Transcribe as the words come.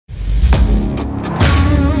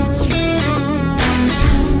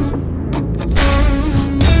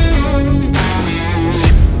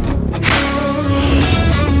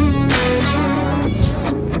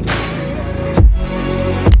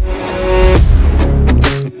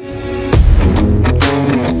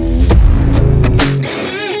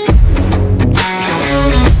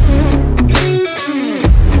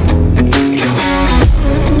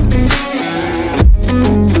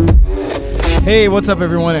Hey, what's up,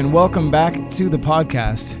 everyone, and welcome back to the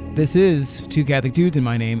podcast. This is Two Catholic Dudes, and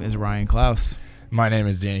my name is Ryan Klaus. My name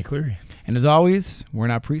is Danny Cleary. And as always, we're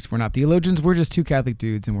not priests, we're not theologians, we're just two Catholic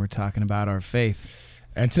dudes, and we're talking about our faith.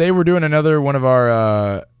 And today we're doing another one of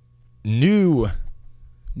our new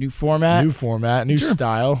format, new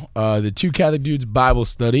style, the Two Catholic Dudes Bible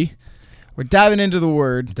study. We're diving into the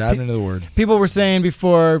Word. People were saying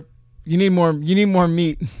before, you need more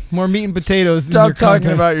meat and potatoes. Stop talking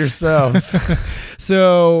about yourselves.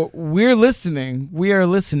 So we're listening. We are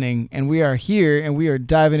listening, and we are here, and we are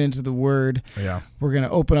diving into the Word. Yeah, we're gonna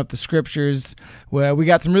open up the Scriptures. Well, we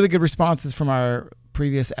got some really good responses from our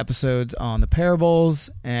previous episodes on the parables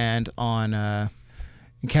and on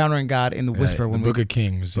encountering God in the whisper. The Book of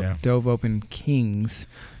Kings. Yeah, dove open Kings.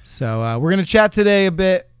 So we're gonna chat today a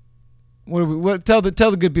bit. Tell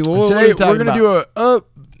the good people. Today we're gonna do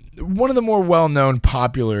one of the more well-known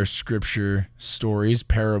popular scripture stories,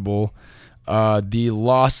 parable, the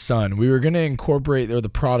lost son. We were going to incorporate, or the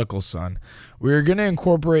prodigal son. We were going to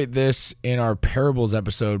incorporate this in our parables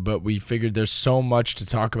episode, but we figured there's so much to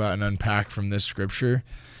talk about and unpack from this scripture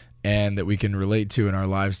and that we can relate to in our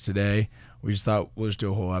lives today. We just thought we'll just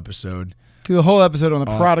do a whole episode. Do the whole episode on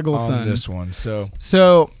the prodigal son. On this one.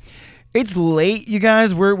 So it's late, you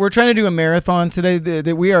guys. We're trying to do a marathon today.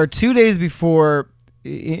 That we are 2 days before,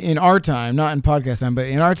 in our time, not in podcast time, but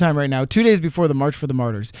in our time right now, 2 days before the March for the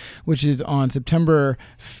Martyrs, which is on September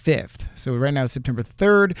 5th. So right now it's September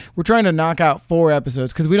 3rd. We're trying to knock out 4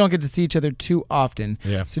 episodes because we don't get to see each other too often.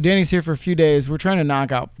 Yeah. So Danny's here for a few days. We're trying to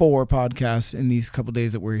knock out 4 podcasts in these couple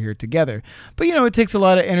days that we're here together. But, it takes a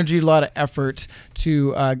lot of energy, a lot of effort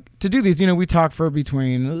to do these. We talk for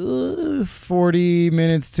between 40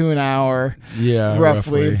 minutes to an hour. Yeah,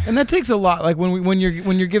 roughly. And that takes a lot. Like when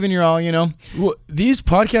you're giving your all, Well, these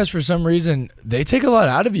podcasts, for some reason, they take a lot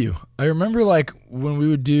out of you. I remember when we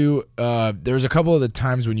would do, there was a couple of the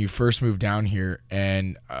times when you first moved down here,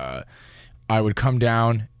 and I would come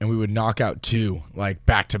down and we would knock out 2,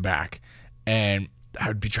 back to back. And I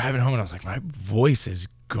would be driving home and I was like, my voice is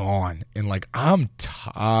gone. And I'm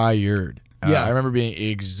tired. Yeah. I remember being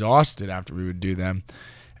exhausted after we would do them.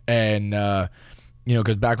 And,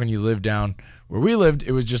 because back when you lived down where we lived,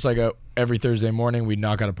 it was just every Thursday morning we'd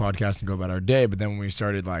knock out a podcast and go about our day. But then when we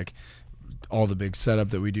started all the big setup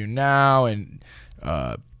that we do now and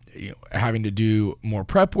having to do more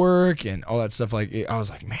prep work and all that stuff, I was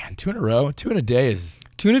like, man, 2 in a row, 2 in a day is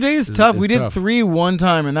tough. We did 3 one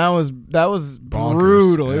time, and that was bonkers.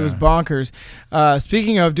 Brutal. Yeah. It was bonkers.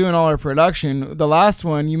 Speaking of doing all our production, the last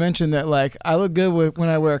one you mentioned that I look good when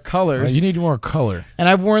I wear colors. You need more color. And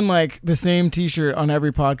I've worn the same T-shirt on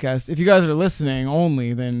every podcast. If you guys are listening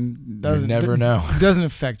only, then you never know. It doesn't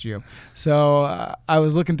affect you. So I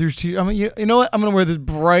was looking through. You know what? I'm gonna wear this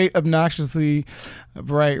obnoxiously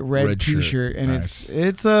bright red T-shirt, and nice.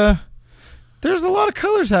 it's there's a lot of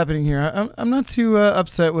colors happening here. I'm not too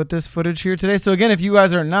upset with this footage here today. So again, if you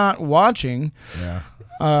guys are not watching,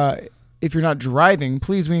 if you're not driving,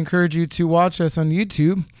 please, we encourage you to watch us on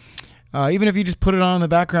YouTube. Even if you just put it on in the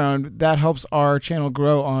background, that helps our channel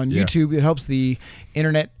grow on YouTube. It helps the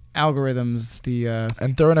internet algorithms.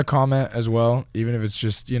 And throw in a comment as well, even if it's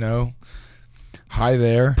just hi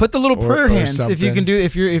there. Put the little prayer hands something. if you can do.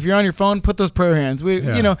 If you're on your phone, put those prayer hands.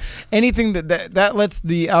 Anything that lets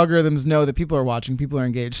the algorithms know that people are watching, people are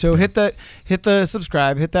engaged. So hit the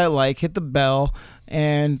subscribe, hit that like, hit the bell,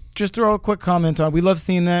 and just throw a quick comment on. We love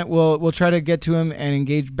seeing that. We'll try to get to them and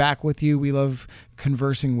engage back with you. We love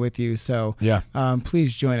conversing with you. So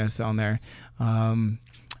please join us on there.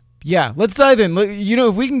 Let's dive in.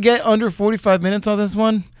 If we can get under 45 minutes on this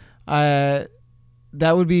one,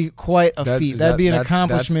 that would be quite a feat. That'd be an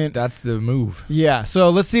accomplishment. That's the move. Yeah. So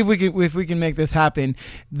let's see if we can make this happen.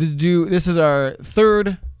 This is our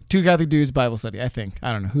 3rd Two Catholic Dudes Bible study, I think.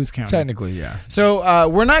 I don't know who's counting. Technically, yeah. So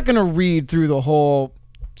we're not going to read through the whole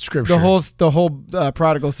scripture, the whole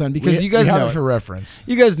prodigal son, because you guys know it for reference.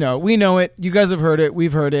 You guys know. We know it. You guys have heard it.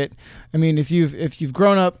 We've heard it. I mean, if you've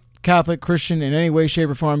grown up Catholic, Christian in any way, shape,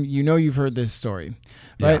 or form, you've heard this story,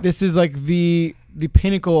 right? Yeah. This is the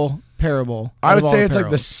pinnacle parable. I would say it's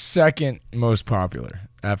the second most popular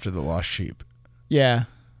after the lost sheep. Yeah,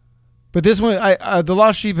 but this one, the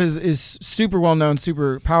lost sheep is super well known,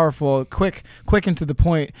 super powerful, quick and to the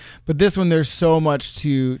point. But this one, there's so much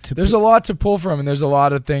to. There's a lot to pull from, and there's a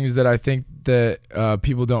lot of things that I think that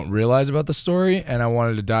people don't realize about the story, and I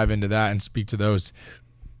wanted to dive into that and speak to those,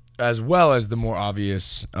 as well as the more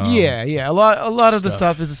obvious. A lot of the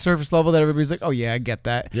stuff is a surface level that everybody's like, oh yeah, I get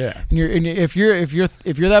that. Yeah. And if you're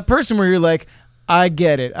that person where you're like, I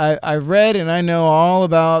get it. I've read and I know all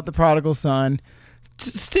about the prodigal son.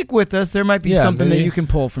 stick with us. There might be something that you can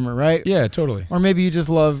pull from it, right? Yeah, totally. Or maybe you just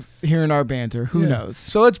love hearing our banter. Who knows?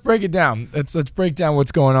 So let's break it down. Let's break down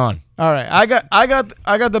what's going on. All right, I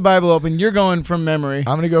got the Bible open. You're going from memory.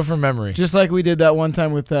 I'm gonna go from memory, just like we did that one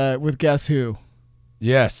time with Guess Who.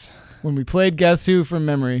 Yes. When we played Guess Who from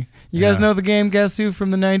memory. You guys know the game Guess Who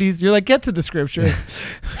from the 90s? You're like, get to the scripture.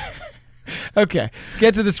 Okay,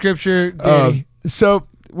 get to the scripture, Danny. So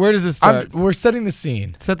where does this start? We're setting the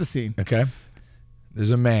scene. Set the scene. Okay.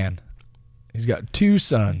 There's a man. He's got 2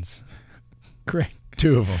 sons. Great.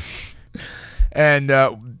 2 of them. And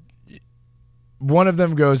one of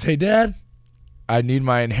them goes, "Hey, Dad, I need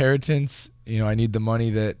my inheritance. I need the money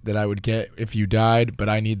that I would get if you died, but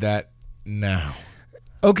I need that now."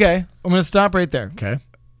 Okay. I'm going to stop right there. Okay.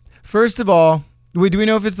 First of all, do we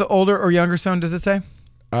know if it's the older or younger son? Does it say?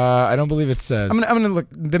 I don't believe it says. I'm gonna look.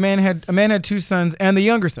 A man had 2 sons and the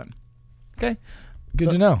younger son. Okay.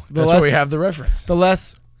 Good to know. That's why we have the reference. The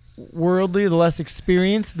less worldly, the less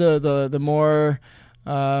experienced, the more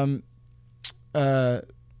the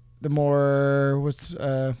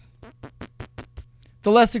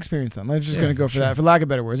less experienced son. I'm just gonna go for that, for lack of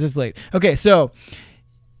better words. It's late. Okay, so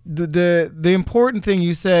the important thing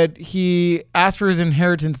you said, he asked for his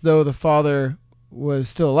inheritance though the father was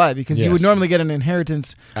still alive, because you would normally get an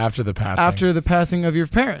inheritance after the passing of your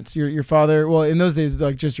parents. Your father, well, in those days,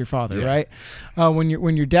 like just your father, right?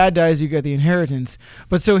 When your dad dies, you get the inheritance.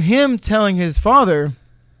 But so him telling his father,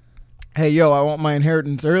 "Hey, yo, I want my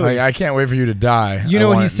inheritance early. I can't wait for you to die." You know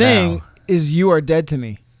what he's saying is, "You are dead to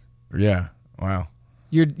me." Yeah. Wow.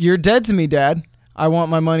 You're dead to me, Dad. I want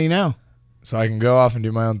my money now, so I can go off and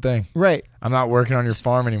do my own thing. Right. I'm not working on your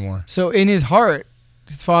farm anymore. So in his heart,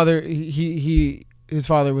 his father, his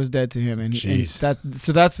father was dead to him, and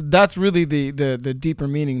that's really the deeper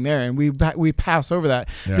meaning there, and we pass over that.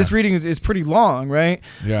 Yeah. This reading is pretty long, right?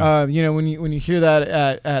 Yeah. When you hear that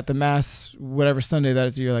at the mass, whatever Sunday that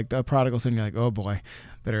is, you're like the prodigal son. You're like, oh boy,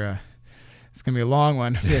 better. It's gonna be a long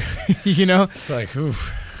one. It's like,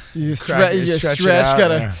 oof. You stretch,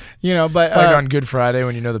 gotta, but it's like on Good Friday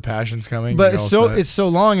when the Passion's coming. But it's so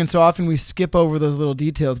long, and so often we skip over those little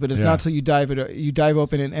details. But it's not till you dive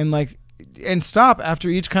open and stop after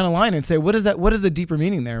each kind of line and say, what is that? What is the deeper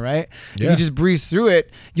meaning there, right? Yeah. If you just breeze through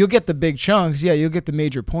it, you'll get the big chunks. Yeah, you'll get the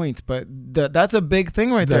major points, but that's a big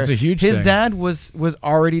thing right there. That's a huge thing. His dad was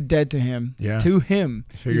already dead to him. Yeah. To him.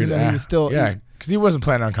 Figured that. He was still. Yeah, because he wasn't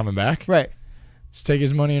planning on coming back. Right. Just take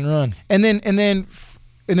his money and run.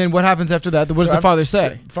 And then what happens after that? What does the father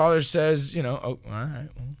say? Father says, all right.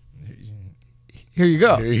 Here you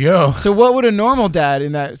go. Here you go. So what would a normal dad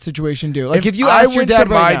in that situation do? Like if you asked your dad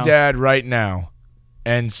my dad right now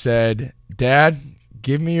and said, "Dad,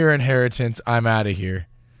 give me your inheritance. I'm out of here,"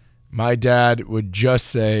 my dad would just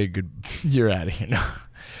say, "You're out of here."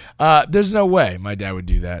 No. There's no way my dad would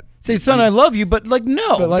do that. Say, "Son, I love you," but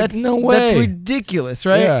no. But that's no way. That's ridiculous,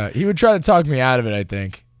 right? Yeah, he would try to talk me out of it, I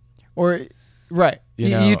think. Or, right.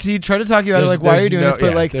 He try to talk you out of why are you doing this?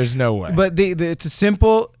 But there's no way. But it's a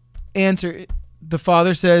simple answer. The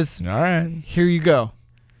father says, "All right, here you go,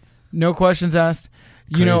 no questions asked."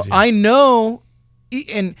 Crazy. I know,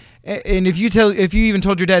 and if you even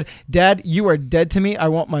told your dad, "Dad, you are dead to me. I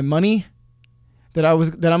want my money that I'm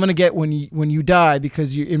gonna get when you die,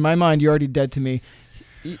 because in my mind you're already dead to me."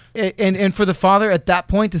 And for the father at that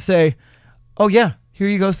point to say, "Oh yeah, here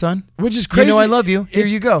you go, son," which is crazy. I love you. Here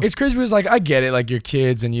you go. It's crazy because I get it, like your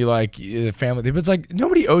kids and you like the family, but it's like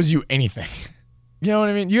nobody owes you anything. You know what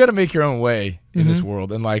I mean? You got to make your own way in this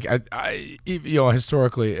world, and like I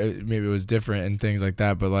historically maybe it was different and things like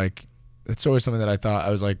that, but like it's always something that I thought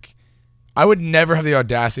I was like, I would never have the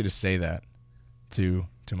audacity to say that to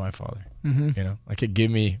my father. Like,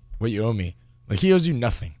 give me what you owe me. Like he owes you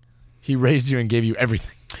nothing. He raised you and gave you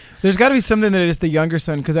everything. There's got to be something that it's the younger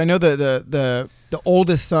son, because I know the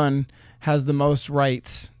oldest son has the most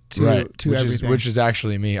rights to everything. Which is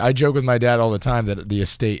actually me. I joke with my dad all the time that the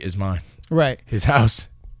estate is mine. Right. His house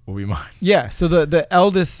will be mine. Yeah. So the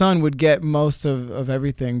eldest son would get most of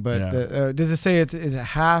everything, but does it say is it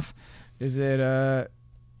half? Is it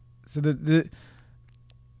so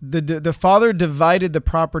the father divided the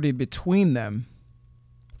property between them.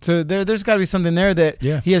 So there's got to be something there that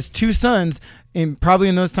he has 2 sons, and probably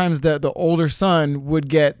in those times the older son would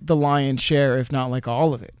get the lion's share, if not like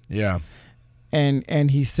all of it. Yeah.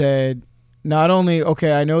 And he said, not only,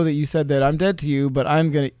 okay, I know that you said that I'm dead to you, but I'm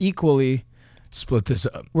going to equally split this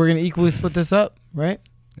up. We're going to equally split this up, right?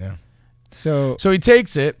 Yeah. So he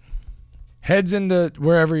takes it, heads into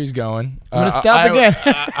wherever he's going. I'm going to stop again.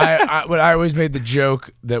 I always made the joke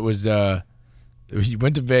that was he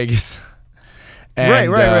went to Vegas.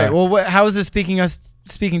 And, right. Well, how is this speaking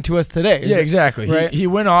speaking to us today. Yeah, exactly. Right? He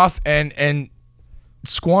went off and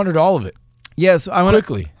squandered all of it. Yes, I want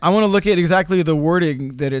Quickly. to look at exactly the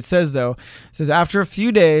wording that it says, though. It says, after a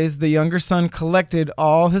few days, the younger son collected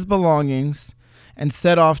all his belongings and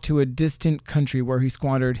set off to a distant country where he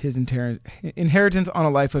squandered his inheritance on a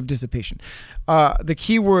life of dissipation. The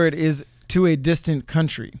key word is to a distant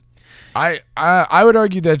country. I would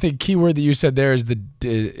argue that the key word that you said there is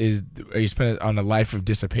you spent it on a life of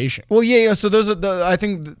dissipation. Well, yeah. So those are I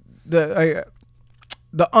think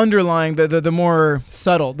the underlying, the more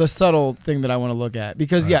subtle thing that I want to look at,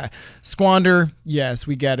 because squander, yes,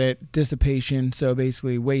 we get it. Dissipation, so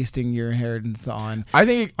basically wasting your inheritance on. I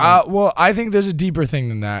think I think there's a deeper thing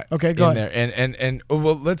than that. Okay, go ahead. And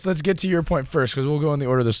well, let's get to your point first, because we'll go in the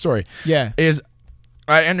order of the story. Yeah,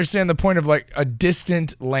 I understand the point of like a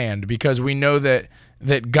distant land, because we know that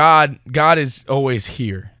God is always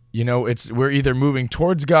here. You know, we're either moving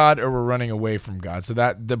towards God or we're running away from God. So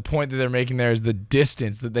that the point that they're making there is the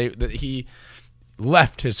distance that he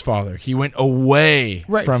left his father. He went away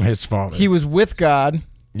from his father. He was with God.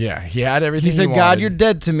 Yeah, he had everything. He said, wanted. "God, you're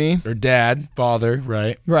dead to me." Or dad, father,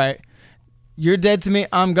 right? Right. You're dead to me.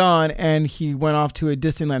 I'm gone. And he went off to a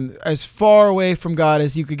distant land, as far away from God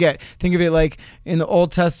as you could get. Think of it like in the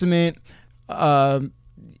Old Testament,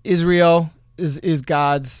 Israel is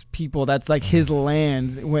God's people. That's like his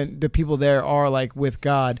land, when the people there are like with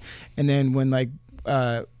God. And then when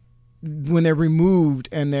they're removed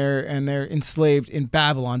and they're enslaved in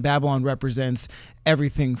Babylon represents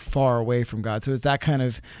everything far away from God. So it's that kind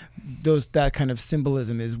of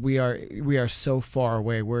symbolism is we are so far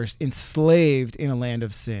away. We're enslaved in a land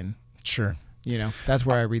of sin. Sure. You know, that's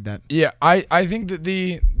where I read that. Yeah, I think that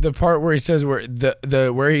the part where he says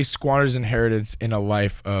where he squanders inheritance in a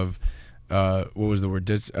life of what was the word?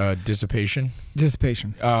 Dissipation.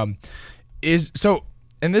 Dissipation. Is so,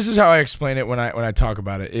 and this is how I explain it when I talk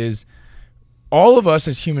about it, is all of us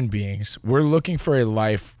as human beings, we're looking for a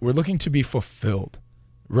life, we're looking to be fulfilled,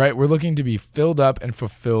 right? We're looking to be filled up and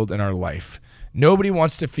fulfilled in our life. Nobody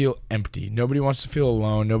wants to feel empty. Nobody wants to feel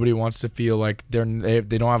alone. Nobody wants to feel like they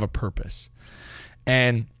don't have a purpose.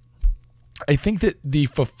 And I think that the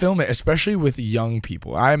fulfillment, especially with young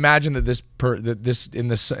people, I imagine that in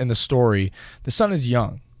the story, the son is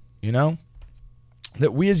young, you know,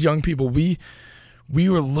 that we as young people, we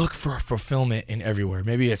will look for fulfillment in everywhere.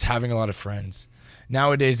 Maybe it's having a lot of friends.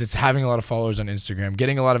 Nowadays, it's having a lot of followers on Instagram,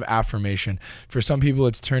 getting a lot of affirmation. For some people,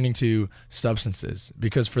 it's turning to substances,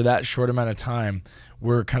 because for that short amount of time,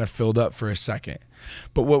 we're kind of filled up for a second.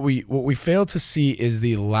 But what we fail to see is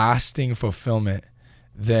the lasting fulfillment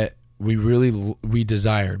that we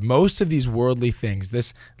desire. Most of these worldly things,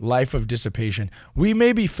 this life of dissipation, we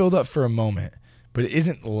may be filled up for a moment, but it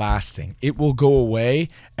isn't lasting. It will go away,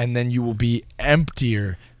 and then you will be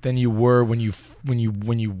emptier than you were when you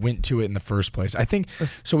went to it in the first place. I think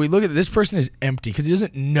so. We look at this person is empty because he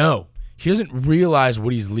doesn't know. He doesn't realize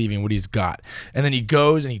what he's leaving, what he's got. And then he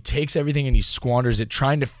goes and he takes everything and he squanders it,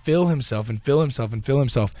 trying to fill himself,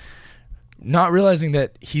 not realizing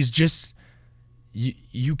that he's just...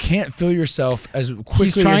 You can't fill yourself as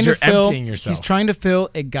quickly as you're emptying yourself. He's trying to fill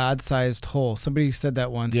a God-sized hole. Somebody said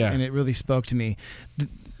that once, and it really spoke to me.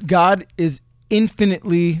 God is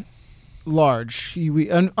infinitely large.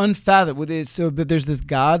 Unfathomable with it, so that there's this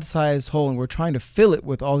God-sized hole, and we're trying to fill it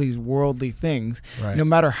with all these worldly things. Right. No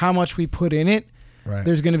matter how much we put in it,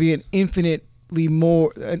 there's going to be an infinitely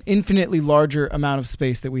larger amount of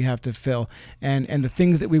space that we have to fill, and the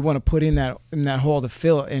things that we want to put in that hole to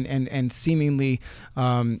fill and seemingly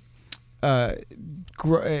become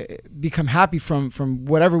happy from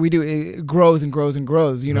whatever we do. It grows and grows and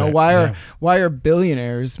grows. You know, why are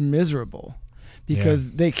billionaires miserable?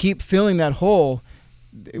 Because they keep filling that hole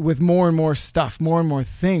with more and more stuff, more and more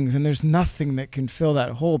things, and there's nothing that can fill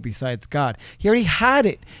that hole besides God. He already had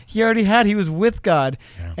it. He was with God,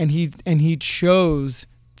 and he chose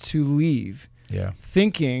to leave,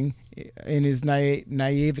 thinking in his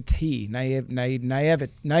naivety.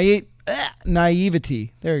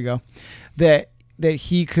 There you go, that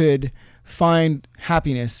he could find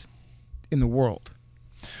happiness in the world,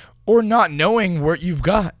 or not knowing what you've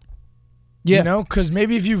got. Yeah. You know, because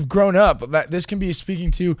maybe if you've grown up, this can be speaking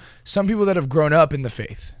to some people that have grown up in the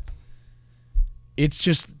faith. It's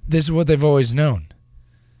just, this is what they've always known.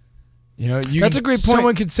 You know, that's a great point.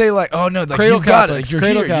 Someone could say like, "Oh no, like you've got it, like you're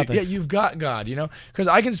here, you've got God." You know, because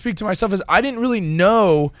I can speak to myself as I didn't really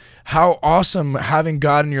know how awesome having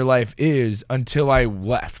God in your life is until I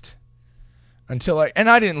left. And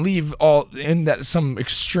I didn't leave all in that some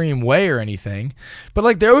extreme way or anything, but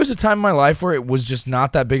like there was a time in my life where it was just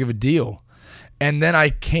not that big of a deal. And then I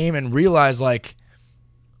came and realized like,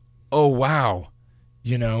 oh wow,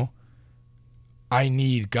 you know, I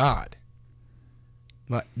need God.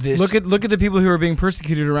 Look at the people who are being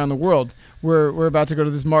persecuted around the world. We're about to go to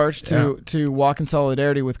this march to walk in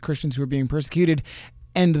solidarity with Christians who are being persecuted,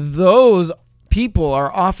 and those people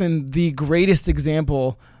are often the greatest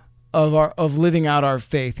example of living out our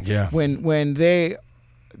faith. Yeah. When they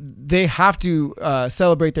have to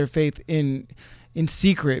celebrate their faith in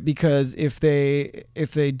secret, because if they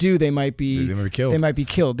do, they might be killed. They might be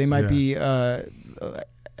killed. They might be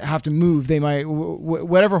have to move. They might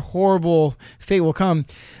whatever horrible fate will come.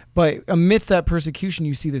 But amidst that persecution,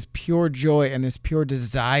 you see this pure joy and this pure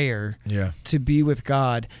desire to be with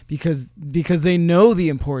God, because they know the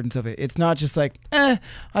importance of it. It's not just like, I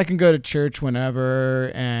can go to church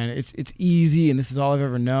whenever and it's easy and this is all I've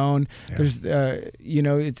ever known. Yeah. There's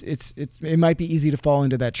it might be easy to fall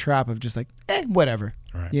into that trap of just like, whatever.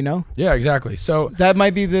 Right. You know? Yeah, exactly. So that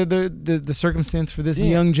might be the circumstance for this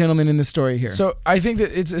young gentleman in the story here. So I think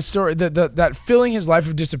that it's a story that filling his life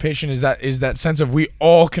of dissipation is that sense of we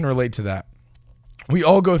all can relate to that. We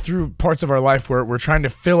all go through parts of our life where we're trying to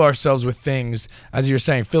fill ourselves with things, as you're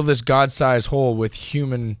saying, fill this God-sized hole with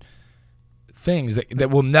human things that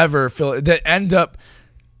will never fill it, that end up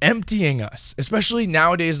emptying us, especially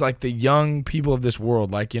nowadays, like the young people of this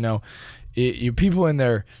world, like, you know, you people in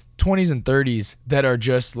their 20s and 30s that are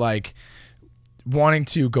just like wanting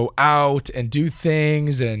to go out and do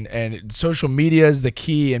things, and social media is the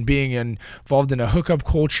key, and being involved in a hookup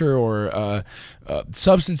culture or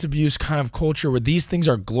substance abuse kind of culture where these things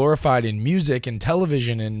are glorified in music and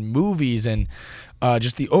television and movies and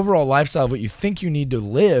just the overall lifestyle of what you think you need to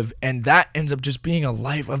live, and that ends up just being a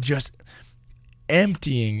life of just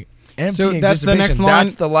emptying so that's the next line.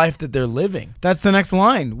 That's the life that they're living. That's the next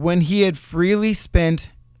line. When he had freely spent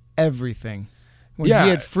everything. When he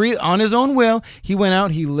had on his own will, he went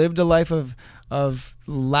out, he lived a life of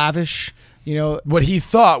lavish, you know, what he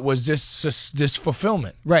thought was just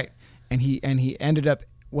fulfillment. Right. And he ended up,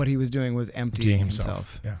 what he was doing was emptying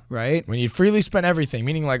himself. Yeah. Right? When you freely spent everything,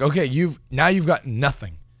 meaning like, okay, you've got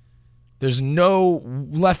nothing. There's no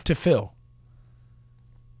left to fill.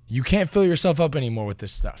 You can't fill yourself up anymore with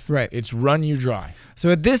this stuff. Right. It's run you dry. So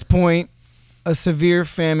at this point, a severe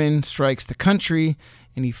famine strikes the country,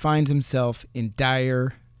 and he finds himself in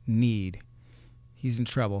dire need. He's in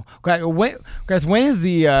trouble. Guys, when is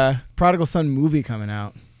the Prodigal Son movie coming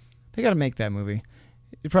out? They got to make that movie.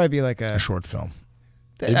 It'd probably be like a short film.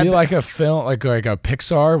 It'd be like a film, like a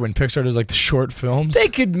Pixar, when Pixar does like the short films. They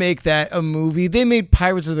could make that a movie. They made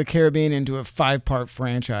Pirates of the Caribbean into a 5-part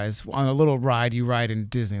franchise on a little ride you ride in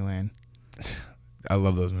Disneyland. I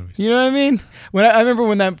love those movies. You know what I mean? When I remember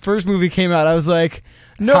when that first movie came out, I was like,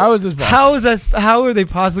 "No, how is this possible? How are they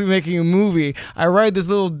possibly making a movie? I ride this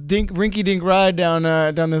little rinky-dink ride down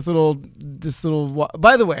this little.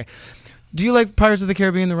 By the way, do you like Pirates of the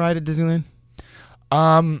Caribbean, the ride at Disneyland?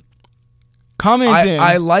 Comment in.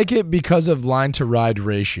 I like it because of line to ride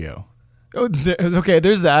ratio. Oh, okay,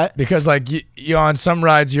 there's that. Because like you on some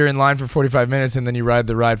rides you're in line for 45 minutes and then you ride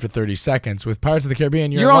the ride for 30 seconds. With Pirates of the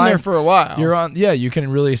Caribbean, you're on there for a while. You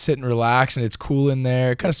can really sit and relax, and it's cool in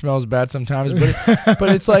there. It kind of smells bad sometimes, but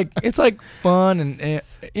it's like fun, and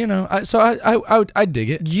you know. I dig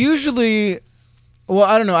it. Usually, well,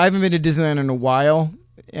 I don't know. I haven't been to Disneyland in a while,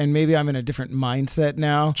 and maybe I'm in a different mindset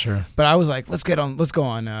now. Sure. But I was like, let's go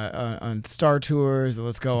on Star Tours,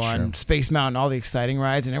 let's go on Space Mountain, all the exciting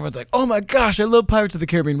rides, and everyone's like, oh my gosh, I love Pirates of the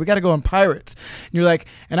Caribbean. We got to go on Pirates. And you're like,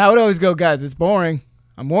 and I would always go, guys, it's boring.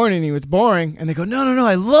 I'm warning you, it's boring. And they go, no,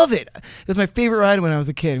 I love it. It was my favorite ride when I was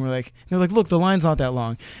a kid. And they're like, look, the line's not that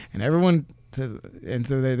long. And everyone says, and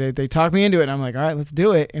so they talk me into it, and I'm like, all right, let's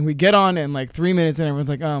do it. And we get on, and like 3 minutes in, everyone's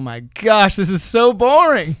like, oh my gosh, this is so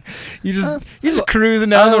boring. You're just cruising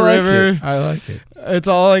down the river. I like it. It's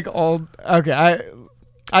all okay.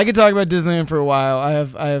 I could talk about Disneyland for a while. I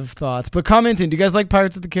have thoughts, but comment in. Do you guys like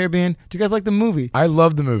Pirates of the Caribbean? Do you guys like the movie? I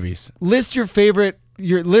love the movies. List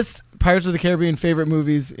Pirates of the Caribbean favorite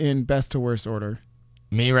movies in best to worst order.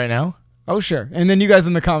 Me right now? Oh sure, and then you guys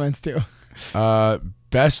in the comments too.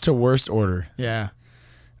 Best to worst order. Yeah.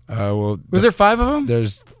 Well, was there 5 of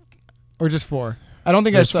them? Or just 4? I don't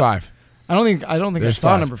think there's 5. I don't think I saw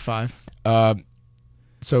 5. number 5.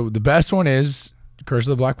 So the best one is Curse of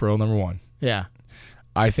the Black Pearl, number 1. Yeah.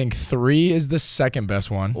 I think 3 is the second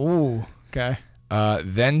best one. Ooh. Okay.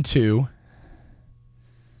 Then 2.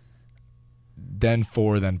 Then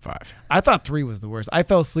 4, then 5. I thought 3 was the worst. I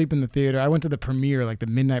fell asleep in the theater. I went to the premiere, like the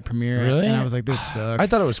midnight premiere. Really? And I was like, this sucks. I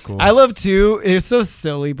thought it was cool. I love 2. It's so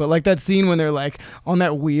silly, but like that scene when they're like on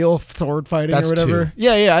that wheel sword fighting or whatever. 2.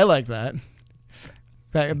 Yeah, I like that.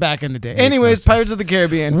 Back in the day. Anyways, Pirates of the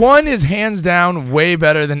Caribbean. 1 is hands down way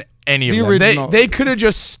better than any of The them. original. They could have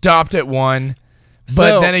just stopped at one,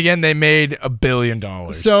 but then again, they made $1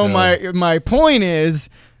 billion. So my point is,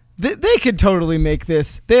 they could totally make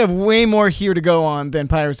this. They have way more here to go on than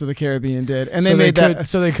Pirates of the Caribbean did, and they made that.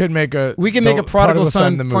 So they could make a. We can make a Prodigal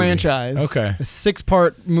Son franchise. Okay, a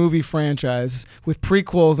 6-part movie franchise with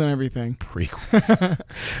prequels and everything. Prequels,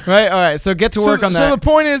 right? All right. So get to work on that. So the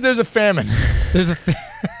point is, there's a famine. There's a.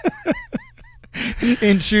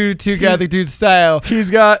 In true Two Catholic Dudes style, he's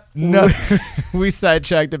got nothing. We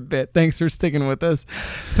sidetracked a bit. Thanks for sticking with us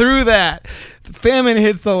through that. Famine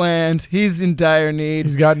hits the land. He's in dire need.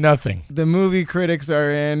 He's got nothing. The movie critics are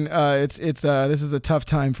in. This is a tough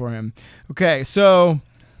time for him. Okay, so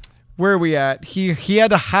where are we at? He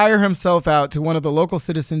had to hire himself out to one of the local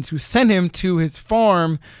citizens who sent him to his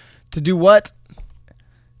farm to do what?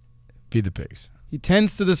 Feed the pigs. He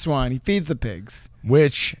tends to the swine. He feeds the pigs.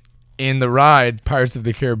 Which, in the ride, Pirates of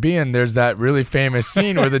the Caribbean, there's that really famous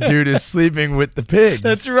scene where the dude is sleeping with the pigs.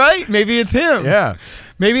 That's right. Maybe it's him. Yeah.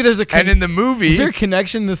 Maybe there's and in the movie, is there a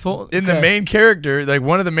connection? The main character, like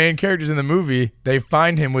one of the main characters in the movie, they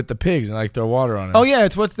find him with the pigs and like throw water on him. Oh yeah,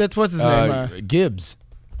 what's his name? Gibbs.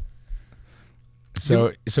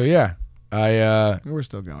 So yeah, we're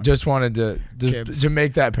still going. Just wanted to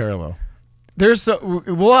make that parallel.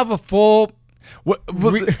 We'll have a full. We're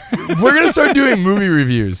gonna start doing movie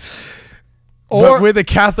reviews, but with a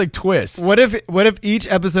Catholic twist. What if each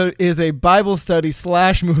episode is a Bible study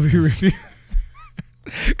 / movie review?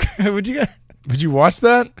 Would you watch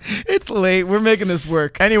that? It's late. We're making this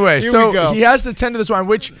work. Anyway, so he has to tend to the swine,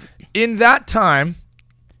 which in that time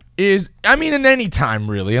is, I mean, in any time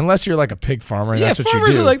really, unless you're like a pig farmer and that's what you do.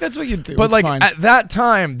 Farmers are like, that's what you do. But it's like at that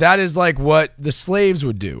time, that is like what the slaves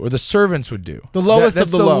would do or the servants would do. The lowest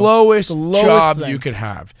that's of the low. Lowest job thing you could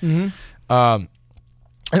have. Mm-hmm.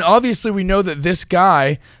 And obviously we know that this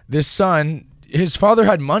guy, this son, his father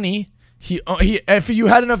had money. He if you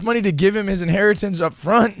had enough money to give him his inheritance up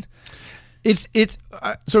front,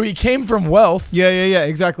 so he came from wealth. Yeah,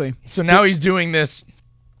 exactly. So now he's doing this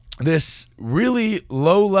really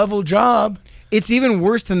low level job. It's even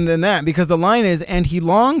worse than that because the line is, and he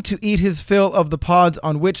longed to eat his fill of the pods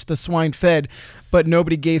on which the swine fed, but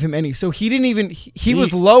nobody gave him any. So he didn't even. He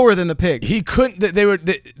was lower than the pigs. He couldn't.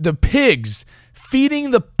 The pigs,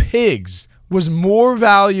 feeding the pigs was more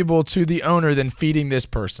valuable to the owner than feeding this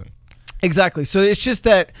person. Exactly. So it's just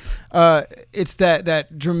that it's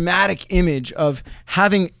that dramatic image of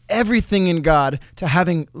having everything in God to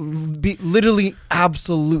having literally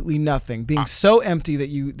absolutely nothing, being so empty that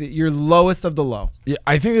you're lowest of the low. Yeah,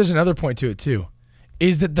 I think there's another point to it too,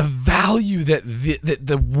 is that the value that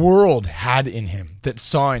the world had in him, that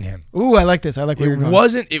saw in him. Ooh, I like this. I like where you're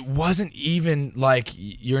going. It wasn't even like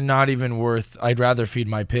you're not even worth. I'd rather feed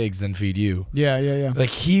my pigs than feed you. Yeah. Like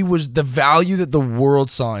he was the value that the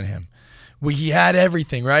world saw in him. He had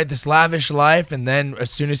everything, right? This lavish life, and then as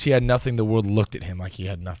soon as he had nothing, the world looked at him like he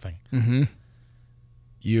had nothing. Mm-hmm.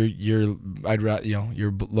 You're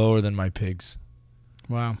lower than my pigs.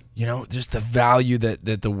 Wow. Just the value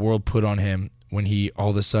that the world put on him when he all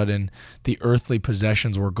of a sudden the earthly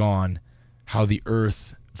possessions were gone. How the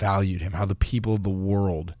earth valued him, how the people of the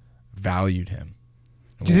world valued him.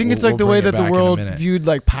 Do you think it's like the way that the world viewed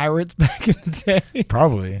like pirates back in the day?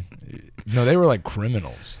 Probably. No, they were like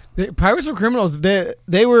criminals. Pirates were criminals. They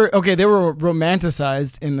were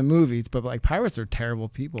romanticized in the movies, but like pirates are terrible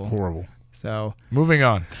people. Horrible. So moving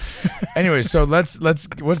on. Anyway, so let's.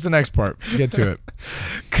 What's the next part? Get to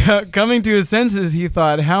it. Coming to his senses, he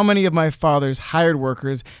thought, "How many of my father's hired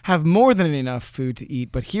workers have more than enough food to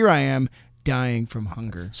eat? But here I am, dying from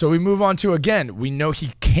hunger." So we move on to again. We know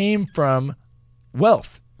he came from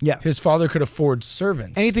wealth. Yeah, his father could afford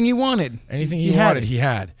servants. Anything he wanted. Anything he wanted, he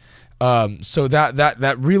had. So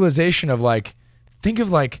that realization of like, think of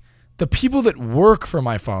like the people that work for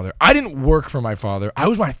my father. I didn't work for my father. I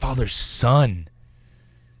was my father's son.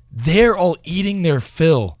 They're all eating their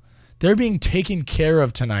fill. They're being taken care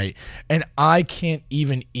of tonight, and I can't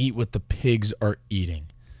even eat what the pigs are eating.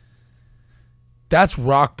 That's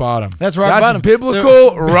rock bottom. That's bottom.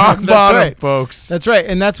 Biblical rock bottom, right, folks. That's right,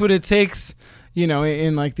 and that's what it takes.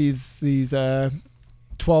 In like these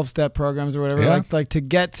 12-step programs or whatever, yeah. like to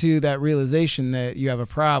get to that realization that you have a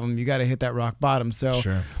problem, you got to hit that rock bottom. So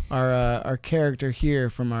sure. Our character here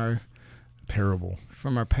from our parable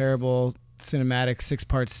cinematic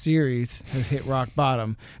 6-part series has hit rock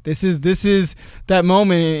bottom. This is that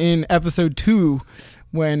moment in episode 2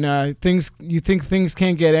 when you think things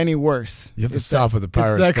can't get any worse. You have to stop with the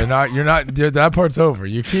pirates. That part's over.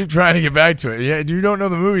 You keep trying to get back to it. Yeah, you don't know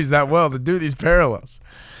the movies that well to do these parallels.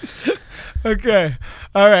 Okay.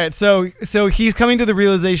 All right. So he's coming to the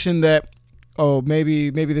realization that oh, maybe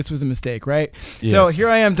this was a mistake, right? Yes. So here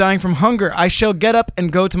I am dying from hunger. I shall get up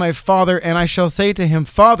and go to my father, and I shall say to him,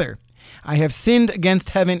 Father, I have sinned against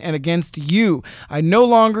heaven and against you. I no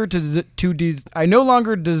longer deserve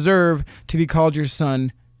to be called your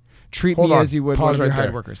son. Treat me as you would one of your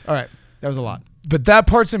hired workers. All right, that was a lot. But that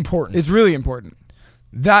part's important. It's really important.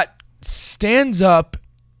 That stands up.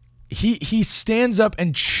 He stands up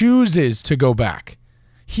and chooses to go back.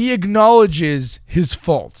 He acknowledges his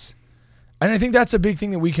faults. And I think that's a big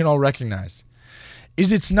thing that we can all recognize.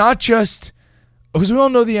 Is it's not just, because we all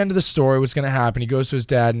know the end of the story, what's going to happen. He goes to his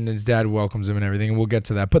dad and his dad welcomes him and everything, and we'll get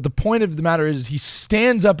to that. But the point of the matter is he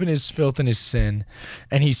stands up in his filth and his sin,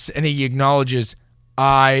 and he acknowledges,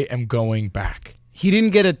 I am going back. He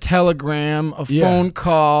didn't get a telegram, a phone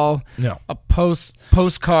call, a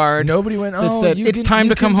postcard. Nobody went, that said, it's time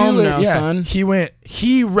to come home now, son.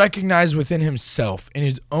 He recognized within himself, in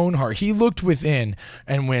his own heart, he looked within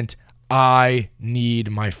and went, I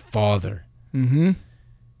need my father. Mm-hmm.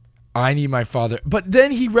 I need my father. But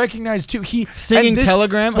then he recognized too, a singing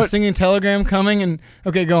telegram coming, and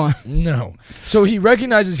okay, go on. No. So he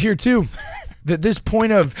recognizes here too, that this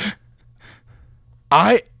point of,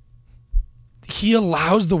 he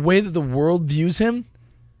allows the way that the world views him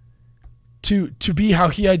to be how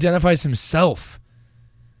he identifies himself.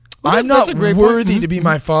 Well, I'm not worthy to be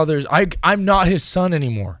my father's. I'm not his son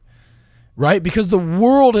anymore, right? Because the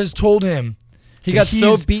world has told him he got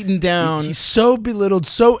so beaten down. He's so belittled,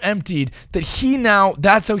 so emptied that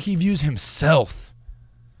that's how he views himself.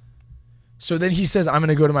 So then he says, I'm going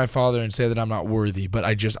to go to my father and say that I'm not worthy, but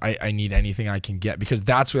I need anything I can get, because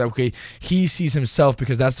that's what, he sees himself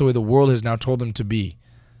because that's the way the world has now told him to be.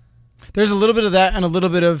 There's a little bit of that and a little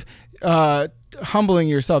bit of humbling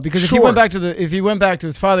yourself, because if he went back to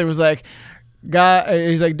his father, it was like,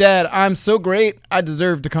 he's like, Dad, I'm so great, I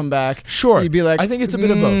deserve to come back. Sure. You'd be like, I think it's a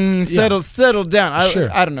bit of both. Settle down.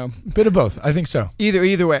 I don't know. Bit of both. I think so.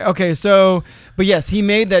 Either way. Okay, so, but yes, he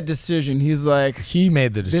made that decision. He's like, he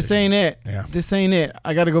made the decision. This ain't it. Yeah. This ain't it.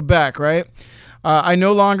 I got to go back, right? I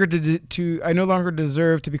no longer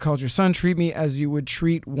deserve to be called your son. Treat me as you would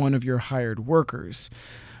treat one of your hired workers.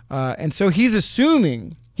 And so he's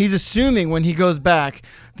assuming when he goes back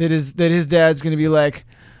that his dad's going to be like,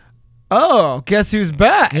 oh, guess who's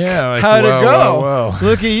back? Yeah, like, how'd it go? Whoa.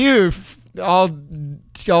 Look at you,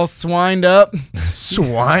 all swined up.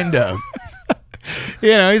 Swined up.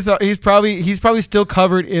 He's probably still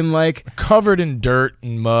covered in dirt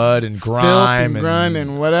and mud and grime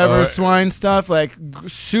and whatever swine stuff, like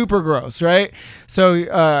super gross, right?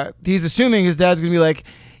 So he's assuming his dad's gonna be like,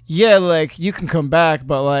 yeah, like you can come back,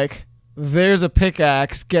 but like, there's a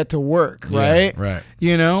pickaxe, get to work, right? Yeah,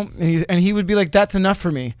 right. And he would be like, that's enough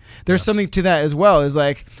for me. There's something to that as well, is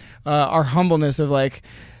like our humbleness of like,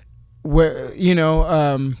 where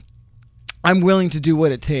I'm willing to do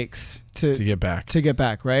what it takes to get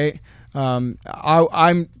back, right? I'm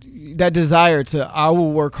that desire I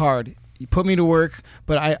will work hard. You put me to work,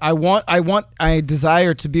 but I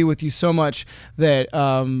desire to be with you so much that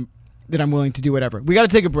that I'm willing to do whatever. We got to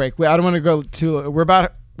take a break. I don't want to go too.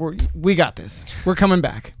 We got this. We're coming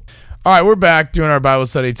back. All right, we're back doing our Bible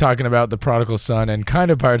study, talking about the prodigal son and kind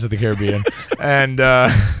of Pirates of the Caribbean, and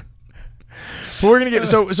we're gonna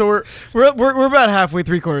get we're about halfway,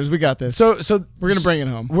 3/4. We got this. So we're gonna bring it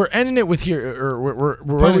home. We're ending it with here, or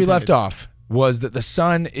where we left off was that the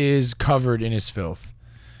son is covered in his filth.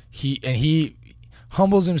 He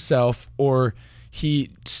humbles himself, or he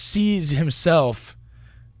sees himself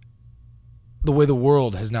the way the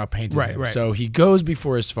world has now painted him. Right. So he goes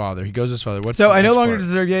before his father. He goes to his father. I no longer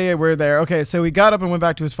deserve. Yeah, we're there. Okay, so he got up and went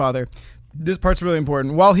back to his father. This part's really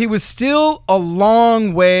important. While he was still a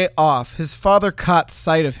long way off, his father caught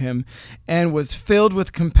sight of him and was filled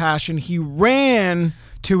with compassion. He ran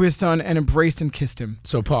to his son and embraced and kissed him.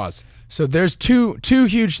 So pause. So there's two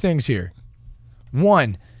huge things here.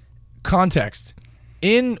 One, context.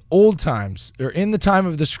 In old times, or in the time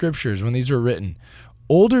of the scriptures when these were written,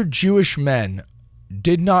 older Jewish men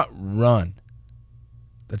did not run.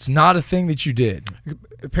 That's not a thing that you did.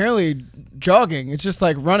 Apparently, jogging, it's just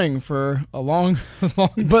like running for a long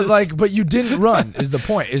but you didn't run is the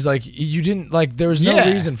point. Is like you didn't, like, there was no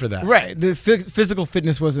reason for that. Right. The physical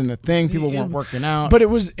fitness wasn't a thing. People weren't working out. But it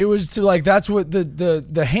was to, like, that's what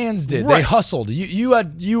the hands did. Right. They hustled.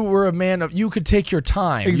 You were a man of, you could take your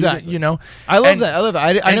time. Exactly. You I love that.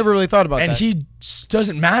 I never really thought about that. And he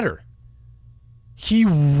doesn't matter. He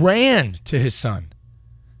ran to his son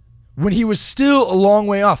when he was still a long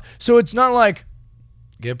way off. So it's not like,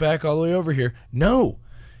 get back all the way over here. No,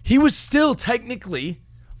 he was still technically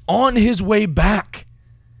on his way back.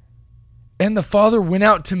 And the father went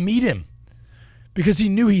out to meet him because he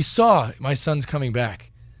knew, he saw, my son's coming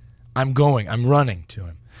back. I'm running to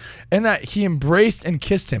him. And that he embraced and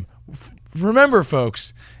kissed him. Remember,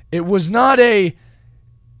 folks, it was not a,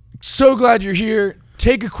 so glad you're here,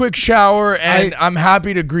 take a quick shower, and I'm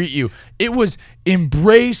happy to greet you. It was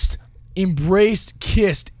embraced,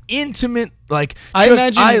 kissed, intimate, like,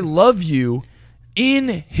 I love you,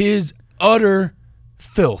 in his utter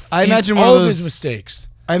filth. I imagine all of his mistakes.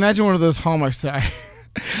 I imagine one of those Hallmark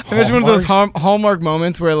imagine one of those Hallmark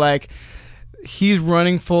moments where, like, he's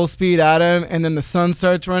running full speed at him, and then the son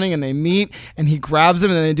starts running, and they meet, and he grabs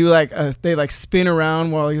him, and then they do they spin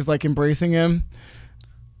around while he's like embracing him.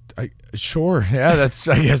 Sure, yeah,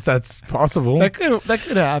 I guess that's possible. That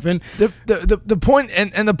could happen. The point,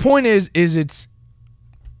 and the point is it's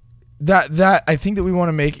that I think that we want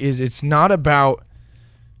to make is, it's not about,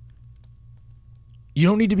 you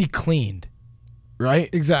don't need to be cleaned, right?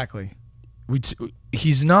 Exactly.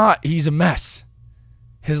 He's a mess.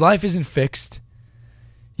 His life isn't fixed.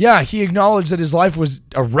 Yeah, he acknowledged that his life was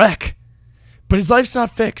a wreck, but his life's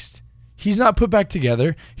not fixed. He's not put back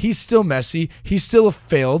together. He's still messy. He's still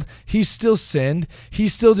failed. He's still sinned. He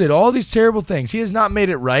still did all these terrible things. He has not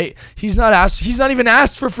made it right. He's not even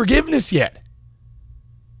asked for forgiveness yet.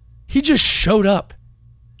 He just showed up.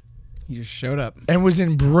 And was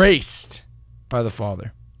embraced by the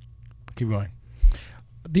Father. Keep going.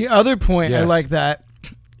 The other point I like that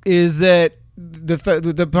is that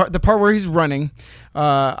the part where he's running,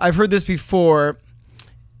 I've heard this before.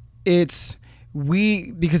 It's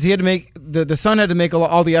because he had to make the son had to make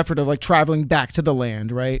all the effort of like traveling back to the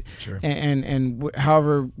land, right? Sure. And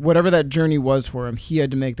whatever that journey was for him, he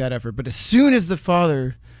had to make that effort. But as soon as the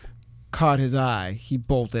Father caught his eye, he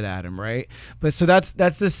bolted at him, right? But so that's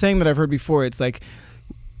this saying that I've heard before. It's like,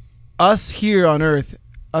 us here on earth,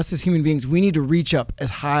 us as human beings, we need to reach up as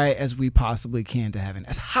high as we possibly can to heaven,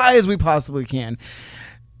 as high as we possibly can,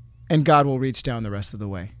 and God will reach down the rest of the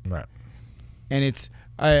way. Right. And it's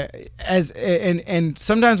and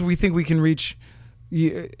sometimes we think we can reach.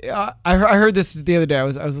 I heard this the other day. I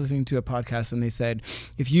was listening to a podcast, and they said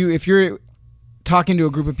if you're talking to a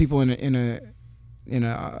group of people in a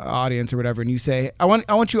audience or whatever, and you say, I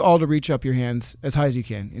want you all to reach up your hands as high as you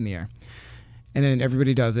can in the air. And then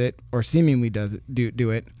everybody does it, or seemingly does it, do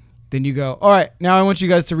it. Then you go, all right, now I want you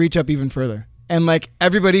guys to reach up even further. And like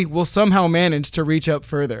everybody will somehow manage to reach up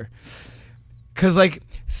further. Because like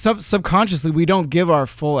subconsciously we don't give our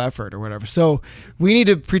full effort or whatever. So we need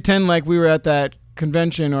to pretend like we were at that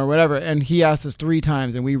convention or whatever, and he asked us 3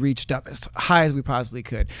 times and we reached up as high as we possibly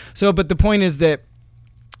could. So, but the point is that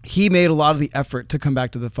he made a lot of the effort to come back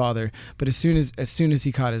to the Father, but as soon as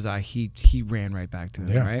he caught his eye, he ran right back to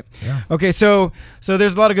him, right? Yeah. Okay, so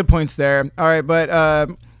there's a lot of good points there. All right, but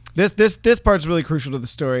this part's really crucial to the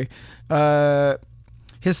story.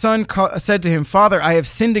 His son said to him, "Father, I have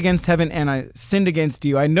sinned against heaven and I sinned against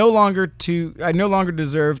you. I no longer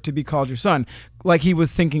deserve to be called your son." Like he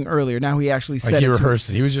was thinking earlier. Now he actually said he rehearsed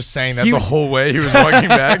it. He was just saying that the whole way he was walking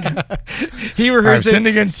back. He rehearsed it. I've sinned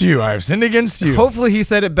against you. I have sinned against you. Hopefully he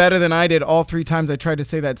said it better than I did all 3 times I tried to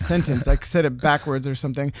say that sentence. I said it backwards or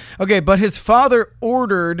something. Okay, but his father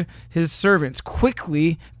ordered his servants,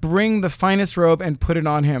 "Quickly bring the finest robe and put it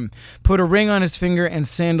on him. Put a ring on his finger and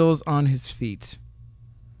sandals on his feet."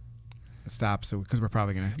 Stop, so because we're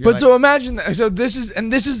probably gonna. But so imagine that.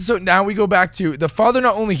 So now we go back to the father.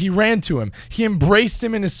 Not only he ran to him, he embraced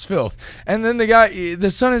him in his filth, and then the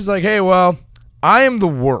son is like, "Hey, well, I am the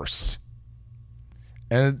worst,"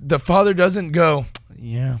 and the father doesn't go,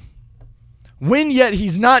 "Yeah." When yet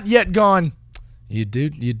he's not yet gone. You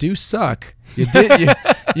do suck. You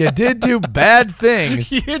did do bad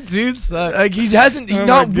things. You do suck. Like he hasn't,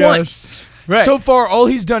 not once. Right. So far, all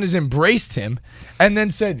he's done is embraced him, and then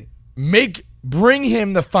said, bring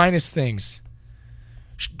him the finest things,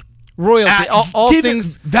 royalty, all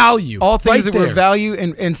things value, all things right that were value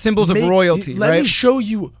and symbols of royalty. Let me show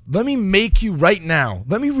you. Let me make you right now.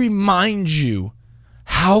 Let me remind you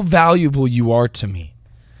how valuable you are to me.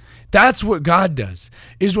 That's what God does.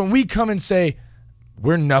 Is when we come and say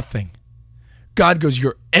we're nothing, God goes,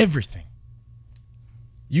 "You're everything.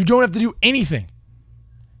 You don't have to do anything.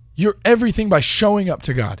 You're everything by showing up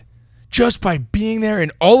to God." Just by being there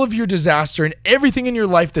in all of your disaster and everything in your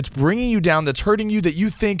life that's bringing you down, that's hurting you, that you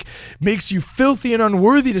think makes you filthy and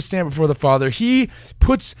unworthy to stand before the Father, he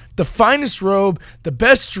puts the finest robe, the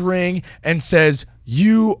best ring, and says,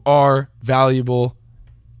 "You are valuable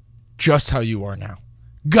just how you are now."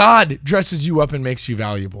 God dresses you up and makes you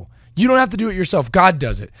valuable. You don't have to do it yourself. God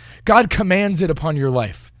does it. God commands it upon your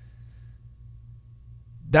life.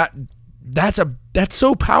 That's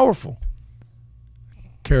so powerful.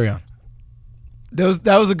 Carry on.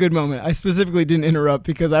 That was a good moment. I specifically didn't interrupt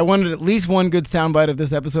because I wanted at least one good soundbite of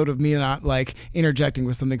this episode of me not like interjecting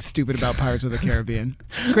with something stupid about Pirates of the Caribbean.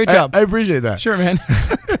 Great job. I appreciate that. Sure, man.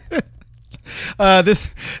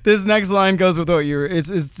 This next line goes with what you're.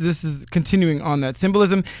 This is continuing on that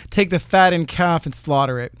symbolism. Take the fattened calf and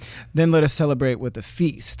slaughter it. Then let us celebrate with a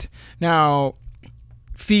feast. Now,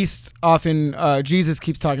 feast often. Jesus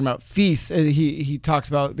keeps talking about feasts. He talks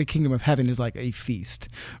about the kingdom of heaven is like a feast,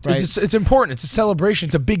 right? It's important. It's a celebration.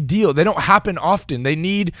 It's a big deal. They don't happen often. They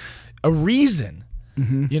need a reason,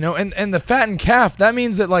 you know. And the fattened calf, that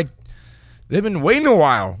means that like they've been waiting a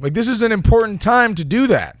while. Like this is an important time to do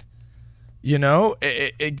that. You know,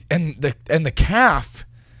 and the calf,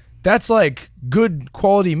 that's like good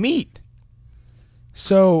quality meat.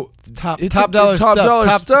 So it's top dollar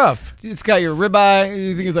stuff. It's got your ribeye.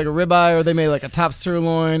 You think it's like a ribeye, or they made like a top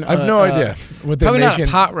sirloin? I have no idea what they probably make. Not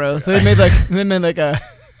a pot roast. They made like a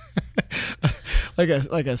like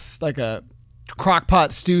a crock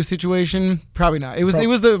pot stew situation. Probably not. It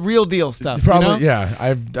was the real deal stuff. Probably, you know?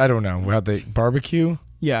 yeah. I don't know how they barbecue.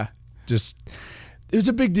 Yeah, just it was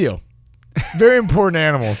a big deal. Very important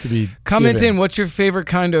animal to be. Comment given. in. What's your favorite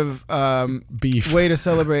kind of beef way to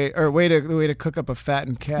celebrate or way to cook up a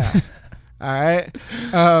fattened calf? All right.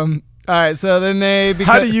 All right. So then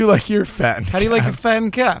how do you like your fattened? How do you like your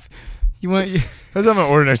fattened calf? You want? That's what I'm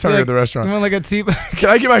gonna order next time I go to the restaurant. You want like a Can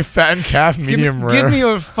I get my fattened calf medium rare? Give me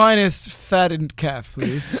your finest fattened calf,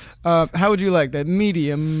 please. How would you like that?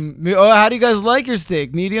 Medium. Oh, how do you guys like your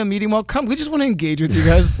steak? Medium well. Come, we just want to engage with you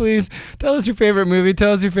guys, please. Tell us your favorite movie.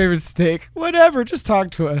 Tell us your favorite steak. Whatever. Just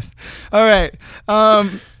talk to us. All right.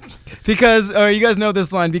 Because you guys know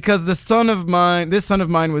this line. Because this son of mine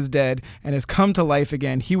was dead and has come to life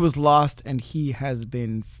again. He was lost and he has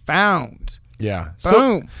been found. Yeah.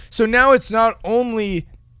 Boom. So now it's not only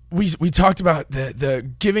we talked about the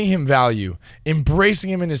giving him value,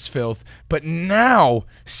 embracing him in his filth, but now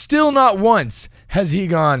still not once has he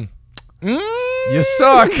gone, you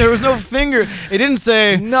suck. There was no finger. It didn't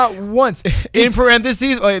say not once. In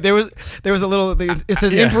parentheses, there was a little. It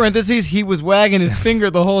says in parentheses he was wagging his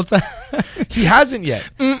finger the whole time. He hasn't yet.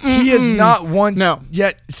 He has not once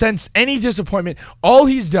yet sensed any disappointment. All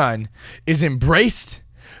he's done is embraced,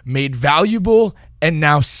 made valuable, and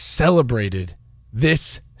now celebrated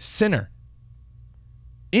this sinner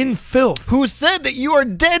in filth. Who said that you are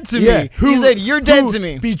dead to me? He said you're dead to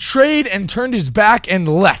me. Betrayed and turned his back and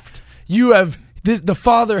left. The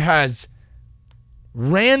Father has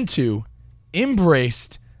ran to,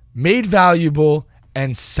 embraced, made valuable,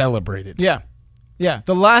 and celebrated. Yeah.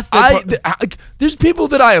 The last there's people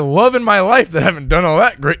that I love in my life that haven't done all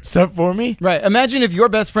that great stuff for me. Right. Imagine if your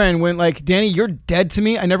best friend went like, Danny, you're dead to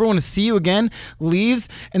me. I never want to see you again. Leaves,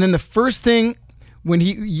 and then the first thing when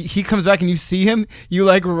he comes back and you see him, you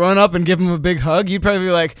like run up and give him a big hug. You'd probably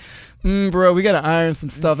be like, bro, we gotta iron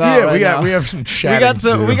some stuff out. Yeah, we have some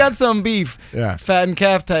chatting. We got some beef. Yeah. Fattened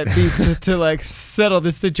calf type beef to like settle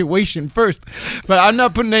this situation first. But I'm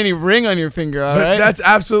not putting any ring on your finger, all right? That's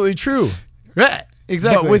absolutely true. Right.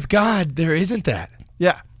 Exactly. But with God, there isn't that.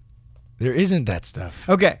 Yeah. There isn't that stuff.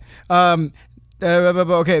 Okay.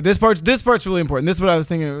 Okay, this part's really important. This is what I was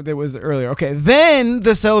thinking that was earlier. Okay, then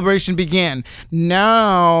the celebration began.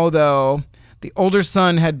 Now, though, the older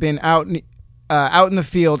son had been out in the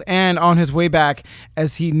field, and on his way back,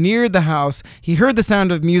 as he neared the house, he heard the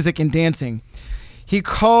sound of music and dancing. He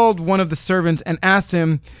called one of the servants and asked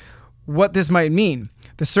him what this might mean.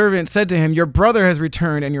 The servant said to him, "Your brother has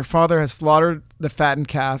returned, and your father has slaughtered the fattened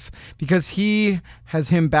calf, because he has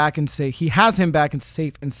him back and safe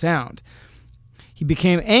and sound." He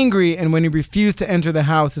became angry, and when he refused to enter the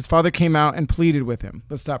house, his father came out and pleaded with him.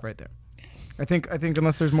 Let's stop right there. I think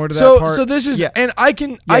unless there's more to that part. So this is, and I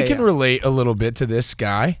can relate a little bit to this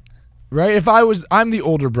guy, right? I'm the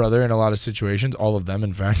older brother in a lot of situations, all of them,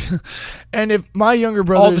 in fact. And if my younger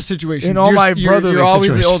brother, all the situations, in all my brotherly you're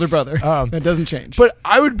always situations, the older brother. That doesn't change. But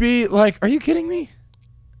I would be like, "Are you kidding me?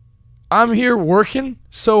 I'm here working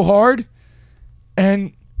so hard,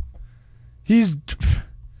 and he's."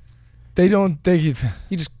 He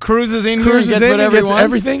just cruises in here and gets whatever he wants.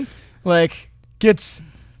 Everything. Like, gets,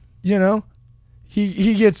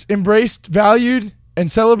 he gets embraced, valued,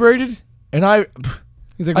 and celebrated, and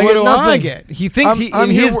he's like, what do I get? He thinks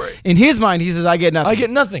in his mind, he says, I get nothing. I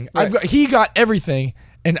get nothing. Right. He got everything,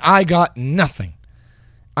 and I got nothing,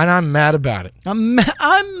 and I'm mad about it. I'm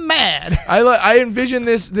mad. I envision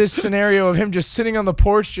this scenario of him just sitting on the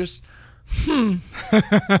porch, just and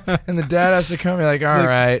the dad has to come and be like, all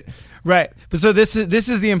right. Right, but so this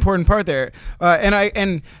is the important part there, before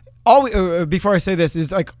I say this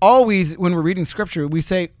is like always when we're reading scripture we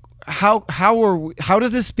say how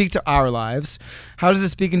does this speak to our lives? How does it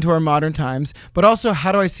speak into our modern times? But also,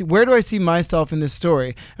 where do I see myself in this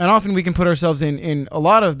story? And often we can put ourselves in a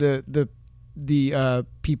lot of the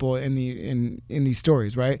people in these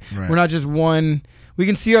stories, right? We're not just one. We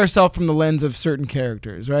can see ourselves from the lens of certain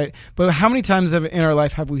characters, right? But how many times in our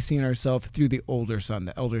life have we seen ourselves through the elder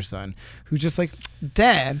son, who's just like,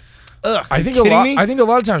 Dad, ugh, I think a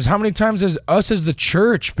lot of times. How many times has us as the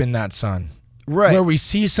church been that son? Right. Where we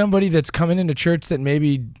see somebody that's coming into church that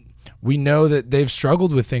maybe we know that they've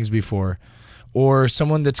struggled with things before, or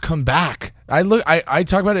someone that's come back. I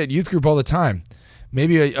talk about it at youth group all the time.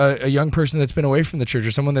 Maybe a young person that's been away from the church,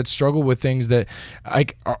 or someone that's struggled with things that,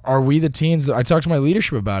 are we the teens that I talk to my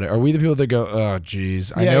leadership about it? Are we the people that go, oh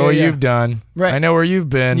geez, I know what you've done. Right. I know where you've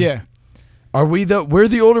been. Yeah. We're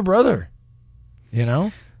the older brother, you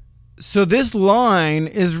know? So this line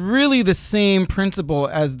is really the same principle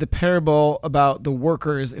as the parable about the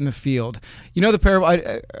workers in the field. You know the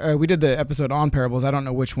parable, we did the episode on parables. I don't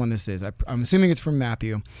know which one this is. I'm assuming it's from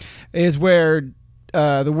Matthew, is where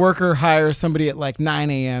the worker hires somebody at like 9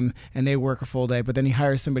 a.m. and they work a full day, but then he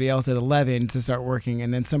hires somebody else at 11 to start working,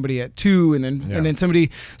 and then somebody at 2, and then somebody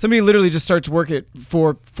literally just starts work at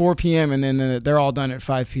 4 p.m. and then they're all done at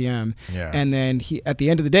 5 p.m. Yeah. And then he, at the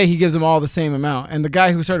end of the day, he gives them all the same amount. And the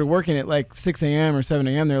guy who started working at like 6 a.m. or 7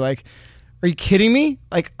 a.m., they're like, "Are you kidding me?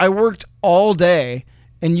 Like, I worked all day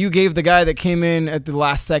and you gave the guy that came in at the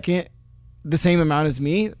last second the same amount as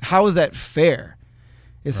me? How is that fair?"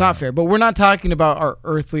 It's not fair. But we're not talking about our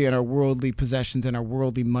earthly and our worldly possessions and our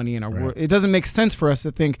worldly money and our world. It doesn't make sense for us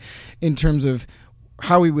to think in terms of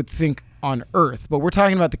how we would think on earth. But we're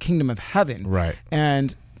talking about the kingdom of heaven. Right.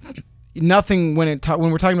 And nothing, when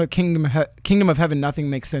we're talking about kingdom of heaven, nothing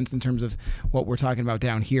makes sense in terms of what we're talking about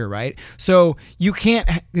down here, right? So you can't,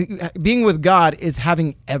 being with God is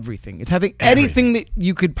having everything. It's having anything that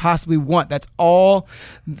you could possibly want. That's all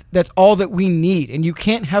that we need. And you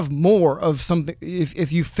can't have more of something.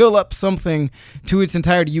 If you fill up something to its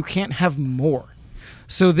entirety, you can't have more.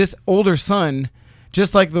 So this older son,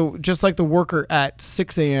 just like the worker at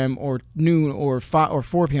 6 a.m. or noon or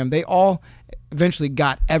 4 p.m., they all eventually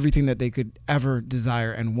got everything that they could ever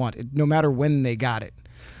desire and want, no matter when they got it,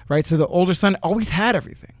 right? So the older son always had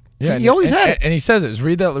everything. Yeah, he always had it. And he says it.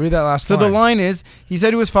 Read that last line. So the line is, he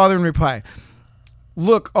said to his father in reply,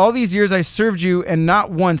 "Look, all these years I served you, and not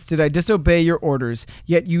once did I disobey your orders.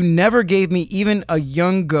 Yet you never gave me even a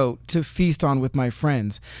young goat to feast on with my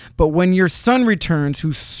friends. But when your son returns,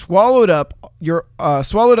 who swallowed up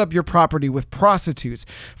your property with prostitutes,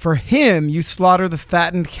 for him you slaughter the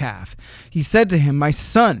fattened calf." He said to him, "My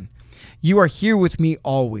son, you are here with me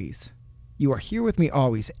always. You are here with me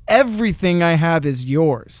always. Everything I have is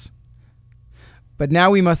yours. But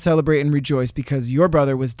now we must celebrate and rejoice, because your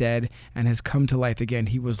brother was dead and has come to life again.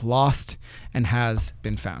 He was lost and has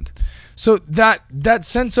been found." So that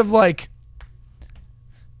sense of like,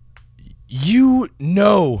 you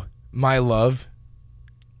know my love,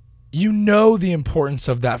 you know the importance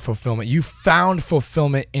of that fulfillment. You found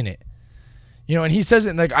fulfillment in it. You know, and he says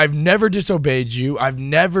it like, "I've never disobeyed you. I've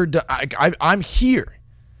never done, I'm here."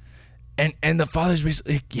 And the father's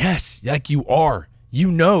basically like, yes, like you are.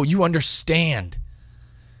 You know, you understand.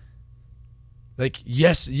 Like,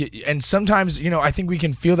 yes, and sometimes, you know, I think we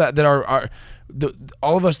can feel that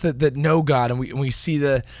all of us that know God, and we see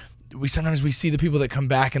sometimes we see the people that come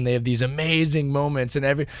back and they have these amazing moments.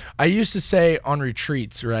 And I used to say on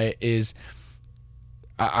retreats, right, is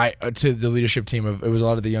I to the leadership team it was a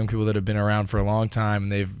lot of the young people that have been around for a long time,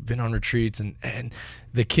 and they've been on retreats, and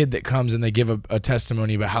the kid that comes and they give a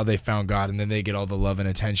testimony about how they found God, and then they get all the love and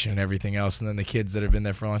attention and everything else, and then the kids that have been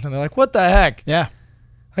there for a long time, they're like, "What the heck? Yeah.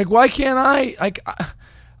 Like, why can't I? Like,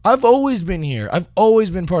 I've always been here. I've always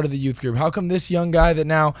been part of the youth group. How come this young guy that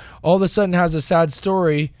now all of a sudden has a sad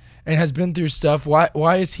story and has been through stuff,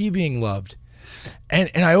 why is he being loved?" And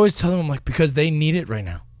I always tell them, I'm like, because they need it right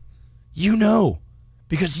now. You know,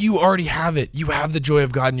 because you already have it. You have the joy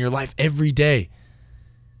of God in your life every day.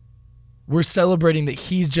 We're celebrating that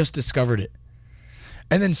he's just discovered it.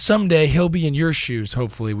 And then someday he'll be in your shoes,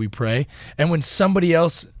 hopefully, we pray. And when somebody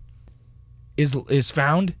else is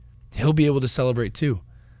found, he'll be able to celebrate too.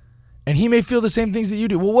 And he may feel the same things that you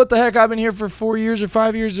do. Well, what the heck? I've been here for 4 years or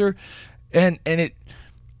 5 years,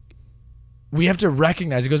 we have to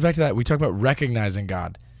recognize, it goes back to that. We talk about recognizing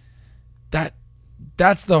God.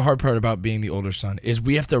 That's the hard part about being the older son, is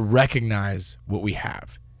we have to recognize what we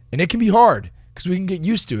have. And it can be hard because we can get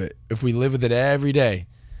used to it. If we live with it every day,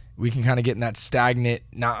 we can kind of get in that stagnant,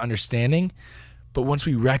 not understanding. But once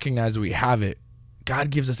we recognize that we have it,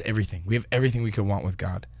 God gives us everything. We have everything we could want with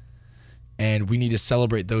God. And we need to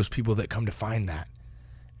celebrate those people that come to find that.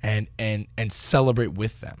 and celebrate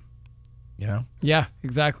with them. You know? Yeah,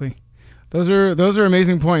 exactly. Those are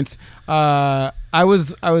amazing points. I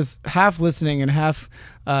was half listening and half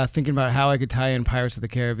thinking about how I could tie in Pirates of the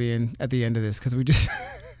Caribbean at the end of this, because we just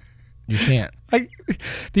you can't,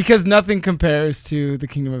 because nothing compares to the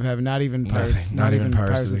Kingdom of Heaven. Not even Pirates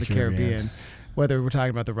of the Caribbean. Whether we're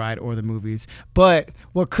talking about the ride or the movies. But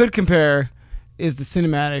what could compare is the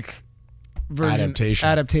cinematic version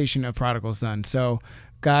adaptation of Prodigal Son. So,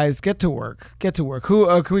 guys, get to work.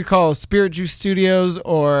 Who can we call Spirit Juice Studios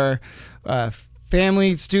or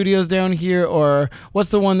Family Studios down here? Or what's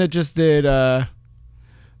the one that just did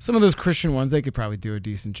some of those Christian ones? They could probably do a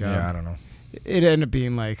decent job. Yeah, I don't know. It ended up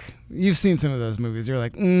being like, you've seen some of those movies. You're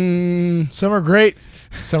like, some are great,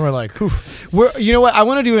 some are like, you know what? I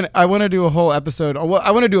want to do a whole episode.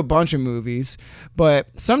 I want to do a bunch of movies, but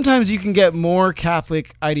sometimes you can get more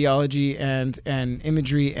Catholic ideology and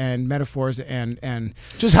imagery and metaphors and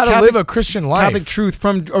just how to live a Christian life, Catholic truth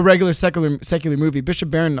from a regular secular movie.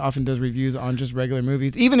 Bishop Barron often does reviews on just regular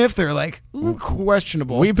movies, even if they're like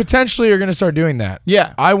questionable. We potentially are going to start doing that.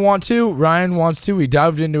 Yeah, I want to. Ryan wants to. We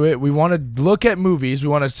dived into it. We want to look at movies. We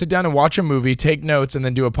want to sit down and watch a movie, take notes, and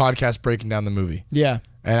then do a podcast breaking down the movie. Yeah.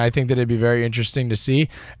 And I think that it'd be very interesting to see,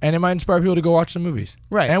 and it might inspire people to go watch some movies.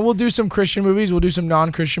 Right. And we'll do some Christian movies, we'll do some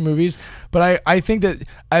non-Christian movies, but I think that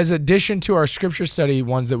as addition to our scripture study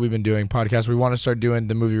ones that we've been doing, podcasts, we want to start doing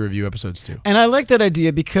the movie review episodes too. And I like that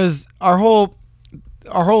idea because our whole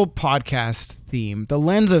podcast theme, the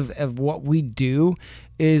lens of what we do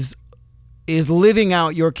is living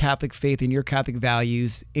out your Catholic faith and your Catholic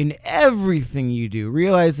values in everything you do,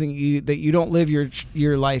 realizing that you don't live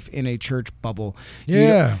your life in a church bubble.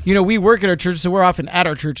 Yeah. You know, we work at our church, so we're often at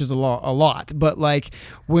our churches a lot. But like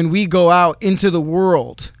when we go out into the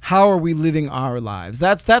world, how are we living our lives?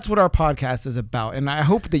 That's what our podcast is about. And I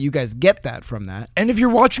hope that you guys get that from that. And if you're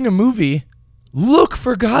watching a movie, look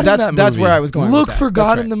for God in that movie. That's where I was going. Look for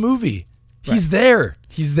God in the movie. He's there.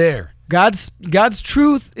 He's there. God's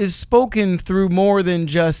truth is spoken through more than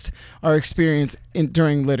just our experience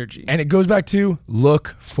during liturgy. And it goes back to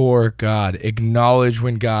look for God. Acknowledge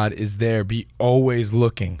when God is there. Be always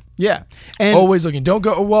looking. Yeah. And always looking. Don't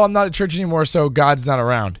go, well, I'm not at church anymore, so God's not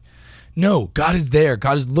around. No, God is there.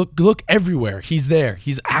 God is look everywhere. He's there.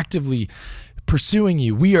 He's actively pursuing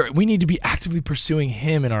you. We need to be actively pursuing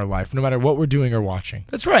him in our life, no matter what we're doing or watching.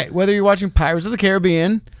 That's right. Whether you're watching Pirates of the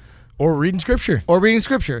Caribbean, or reading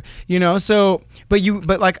scripture. You know, so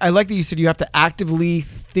but like I like that you said you have to actively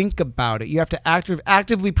think about it. You have to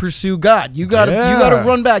actively pursue God. You gotta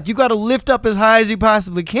run back. You gotta lift up as high as you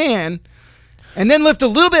possibly can, and then lift a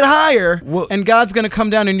little bit higher. And God's gonna come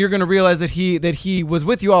down, and you're gonna realize that he was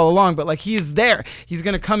with you all along. But like He's there. He's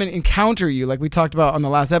gonna come and encounter you, like we talked about on the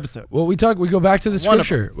last episode. Well, we go back to the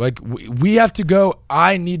scripture. Like we have to go.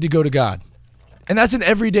 I need to go to God. And that's an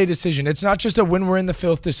everyday decision. It's not just a when we're in the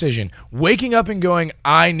filth decision. Waking up and going,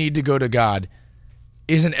 I need to go to God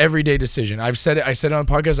is an everyday decision. I've said it. I said it on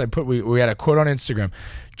the podcast. We had a quote on Instagram.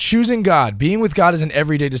 Choosing God, being with God is an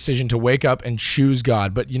everyday decision to wake up and choose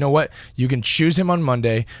God. But you know what? You can choose him on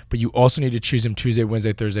Monday, but you also need to choose him Tuesday,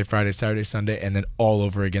 Wednesday, Thursday, Friday, Saturday, Sunday, and then all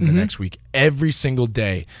over again the next week. Every single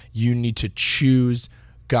day, you need to choose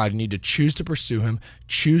God. You need to choose to pursue him,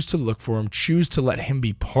 choose to look for him, choose to let him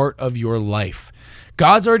be part of your life.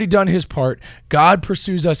 God's already done his part. God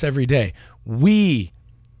pursues us every day. We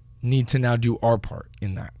need to now do our part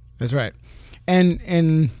in that. That's right.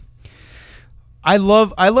 And I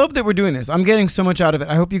love that we're doing this. I'm getting so much out of it.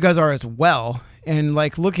 I hope you guys are as well. And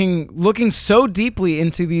like looking so deeply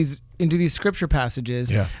into these scripture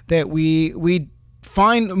passages that we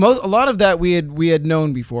find a lot of that we had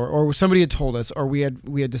known before, or somebody had told us, or we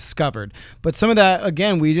had discovered. But some of that,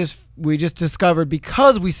 again, we just discovered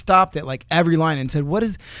because we stopped at like every line and said, what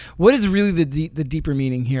is really the deeper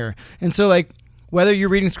meaning here? And so like whether you're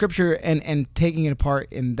reading scripture and taking it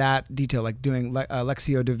apart in that detail, like doing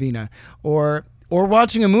Lectio Divina, or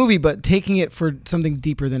watching a movie but taking it for something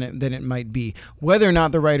deeper than it might be, whether or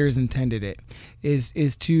not the writers intended it,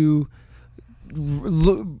 is to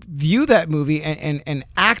view that movie and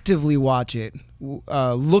actively watch it,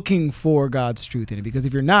 looking for God's truth in it. Because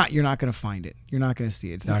if you're not going to find it. You're not going to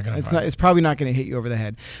see it. It's probably not going to hit you over the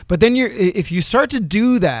head. But then if you start to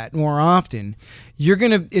do that more often,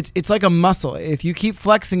 it's like a muscle. If you keep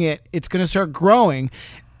flexing it, it's going to start growing,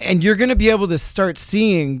 and you're going to be able to start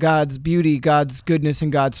seeing God's beauty, God's goodness, and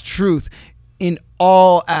God's truth in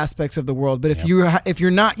all aspects of the world. But if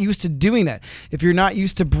you're not used to doing that, if you're not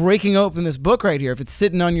used to breaking open this book right here, if it's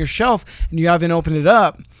sitting on your shelf and you haven't opened it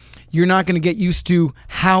up, you're not going to get used to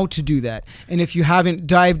how to do that. And if you haven't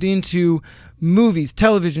dived into movies,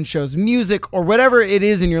 television shows, music, or whatever it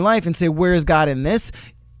is in your life and say, where is God in this?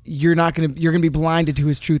 You're going to be blinded to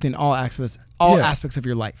his truth in all aspects of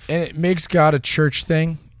your life. And it makes God a church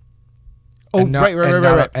thing. Oh, right.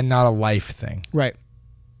 Right. And not a life thing. Right.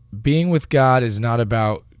 Being with God is not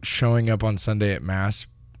about showing up on Sunday at Mass.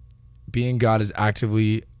 Being God is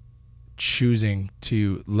actively choosing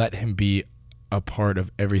to let him be a part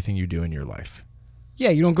of everything you do in your life. Yeah,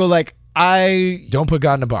 you don't go like, Don't put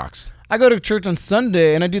God in a box. I go to church on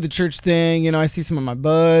Sunday and I do the church thing. You know, I see some of my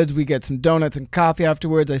buds. We get some donuts and coffee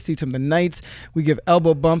afterwards. I see some of the nights. We give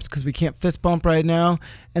elbow bumps because we can't fist bump right now.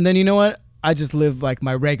 And then you know what? I just live like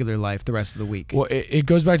my regular life the rest of the week. Well, it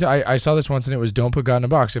goes back to, I saw this once and it was don't put God in a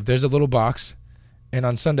box. If there's a little box and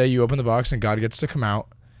on Sunday you open the box and God gets to come out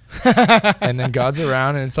and then God's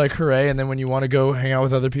around and it's like, hooray. And then when you want to go hang out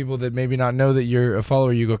with other people that maybe not know that you're a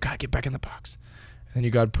follower, you go, God, get back in the box. And then you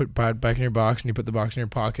got to put back in your box and you put the box in your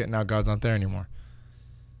pocket and now God's not there anymore.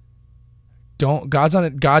 God's on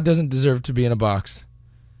it. God doesn't deserve to be in a box.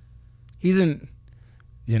 He's in...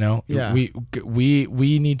 You know, yeah.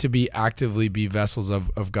 we need to actively be vessels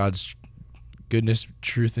of God's goodness,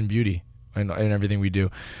 truth, and beauty in everything we do.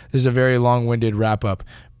 This is a very long-winded wrap-up,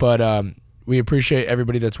 but we appreciate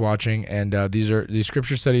everybody that's watching, and these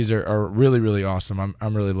scripture studies are really, really awesome.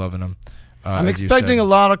 I'm really loving them. I'm expecting a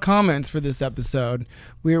lot of comments for this episode.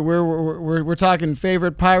 We're talking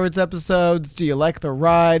favorite Pirates episodes. Do you like the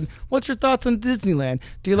ride? What's your thoughts on Disneyland?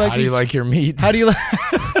 Do you like your meat? How do you like?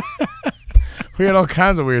 We had all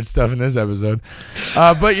kinds of weird stuff in this episode.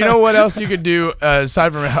 But you know what else you could do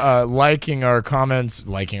aside from liking our comments,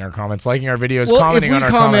 liking our videos, commenting on our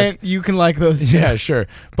comments. You can like those too. Yeah, sure.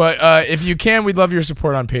 But if you can, we'd love your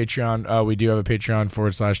support on Patreon. We do have a Patreon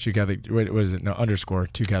 / 2 Catholic. Wait, what is it? No,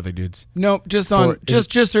 _ 2 Catholic Dudes. Nope, just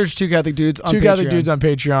search 2 Catholic Dudes on 2 Patreon. Catholic Dudes on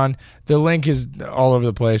Patreon. The link is all over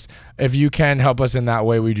the place. If you can help us in that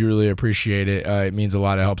way, we'd really appreciate it. It means a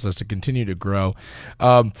lot. It helps us to continue to grow.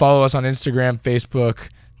 Follow us on Instagram, Facebook,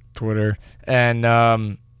 Twitter,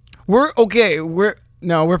 and we're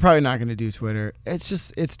probably not going to do Twitter.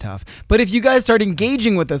 It's tough. But if you guys start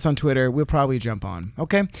engaging with us on Twitter, we'll probably jump on.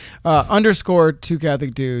 Okay, _ 2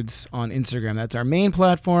 Catholic Dudes on Instagram. That's our main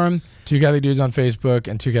platform. 2 Catholic Dudes on Facebook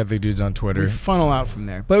and 2 Catholic Dudes on Twitter. We funnel out from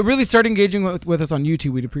there. But really start engaging with us on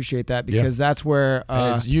YouTube. We'd appreciate that because that's where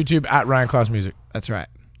it's YouTube at RyanClouseMusic. That's right.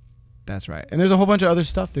 And there's a whole bunch of other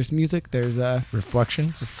stuff. There's music. There's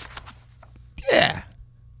reflections. Yeah.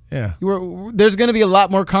 Yeah. There's going to be a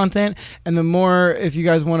lot more content, and the more, if you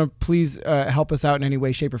guys want to please help us out in any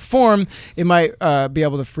way, shape, or form, it might be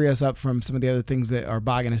able to free us up from some of the other things that are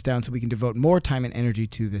bogging us down so we can devote more time and energy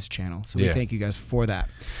to this channel. So we thank you guys for that.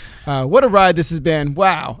 What a ride this has been.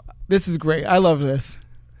 Wow. This is great. I love this.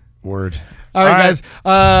 Word. All right,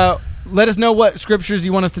 guys. Let us know what scriptures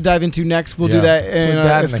you want us to dive into next. We'll do that in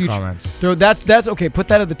the comments. That's okay. Put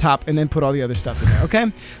that at the top and then put all the other stuff in there.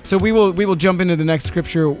 Okay. So we will jump into the next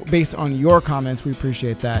scripture based on your comments. We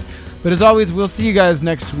appreciate that. But as always, we'll see you guys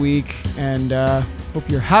next week, and hope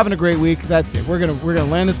you're having a great week. That's it. We're gonna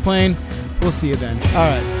land this plane. We'll see you then. All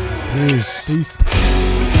right. Peace.